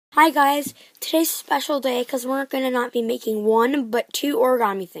Hi guys, today's a special day because we're going to not be making one but two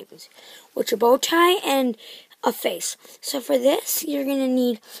origami things, which are a bow tie and a face. So for this, you're going to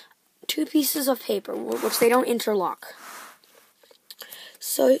need two pieces of paper, which they don't interlock.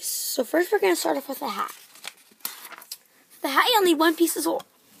 So first we're going to start off with a hat. The hat, you'll need one piece of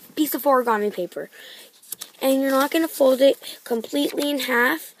origami paper. And you're not going to fold it completely in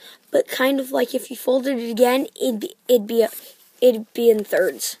half, but kind of like if you folded it again, it'd be in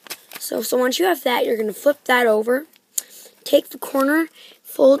thirds. So once you have that, you're going to flip that over, take the corner,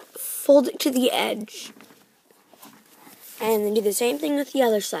 fold it to the edge, and then do the same thing with the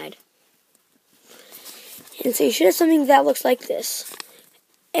other side. And so you should have something that looks like this.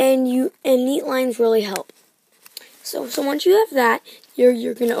 And neat lines really help. So once you have that,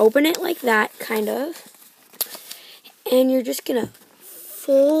 you're going to open it like that, kind of, and you're just going to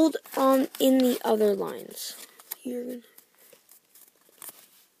fold in the other lines.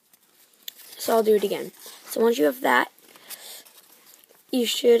 So I'll do it again. So once you have that, you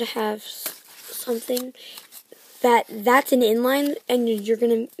should have something that's an inline, and you're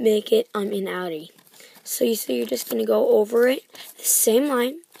gonna make it in outie. So you're just gonna go over it the same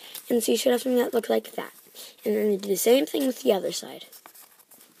line, and so you should have something that looks like that. And then you do the same thing with the other side.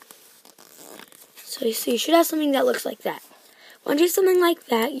 So you should have something that looks like that. Once you have something like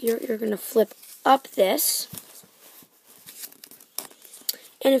that, you're gonna flip up this.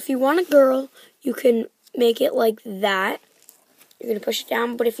 And if you want a girl, you can make it like that. You're going to push it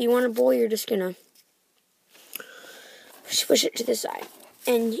down. But if you want a boy, you're just going to push it to the side.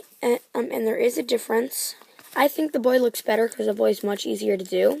 And there is a difference. I think the boy looks better because the boy is much easier to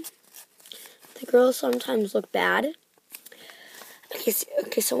do. The girls sometimes look bad.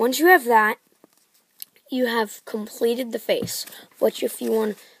 Okay, so once you have that, you have completed the face. Which if you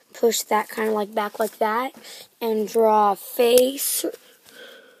want to push that kind of like back like that and draw a face,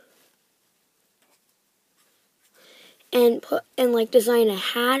 and like design a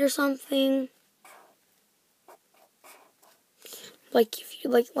hat or something. Like if you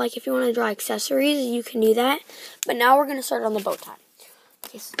want to draw accessories, you can do that. But now we're gonna start on the bow tie.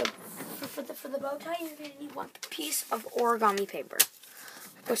 Okay, so for the bow tie, you're gonna need one piece of origami paper,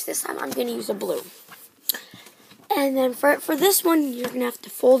 which this time I'm gonna use a blue. And then for this one, you're gonna have to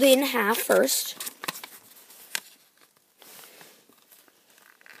fold it in half first.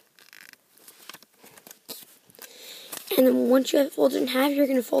 And then once you have folded it in half, you're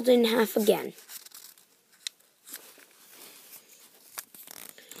going to fold it in half again.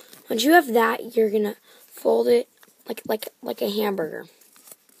 Once you have that, you're going to fold it like a hamburger.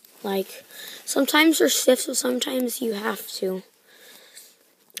 Like, sometimes they're stiff, so sometimes you have to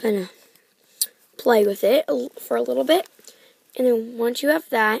kind of play with it for a little bit. And then once you have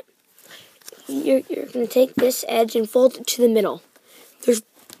that, you're going to take this edge and fold it to the middle. There's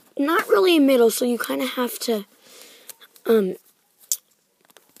not really a middle, so you kind of have to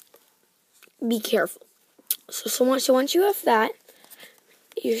be careful. So once you have that,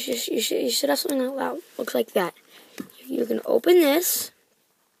 you should have something that looks like that. You're gonna open this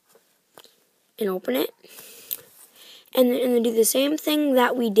and open it, and then do the same thing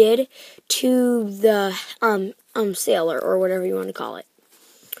that we did to the sailor or whatever you want to call it.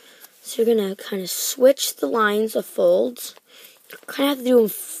 So you're gonna kind of switch the lines of folds. You kind of have to do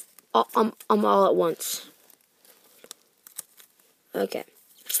them all at once. Okay.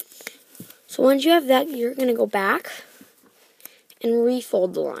 So once you have that, you're going to go back and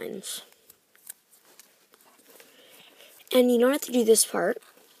refold the lines. And you don't have to do this part.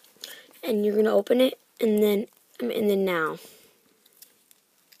 And you're going to open it and then now.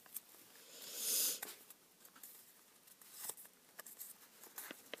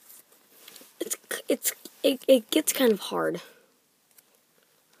 It gets kind of hard.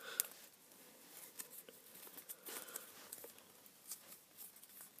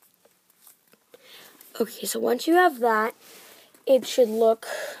 Okay, so once you have that, it should look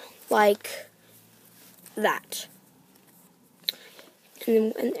like that.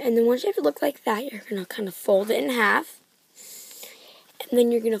 And then once you have it look like that, you're going to kind of fold it in half. And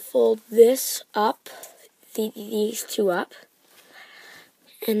then you're going to fold this up, these two up.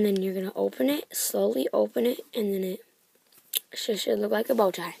 And then you're going to open it, slowly open it, and then it should look like a bow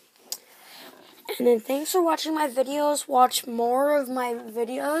tie. And then thanks for watching my videos. Watch more of my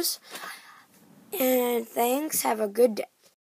videos. And thanks. Have a good day.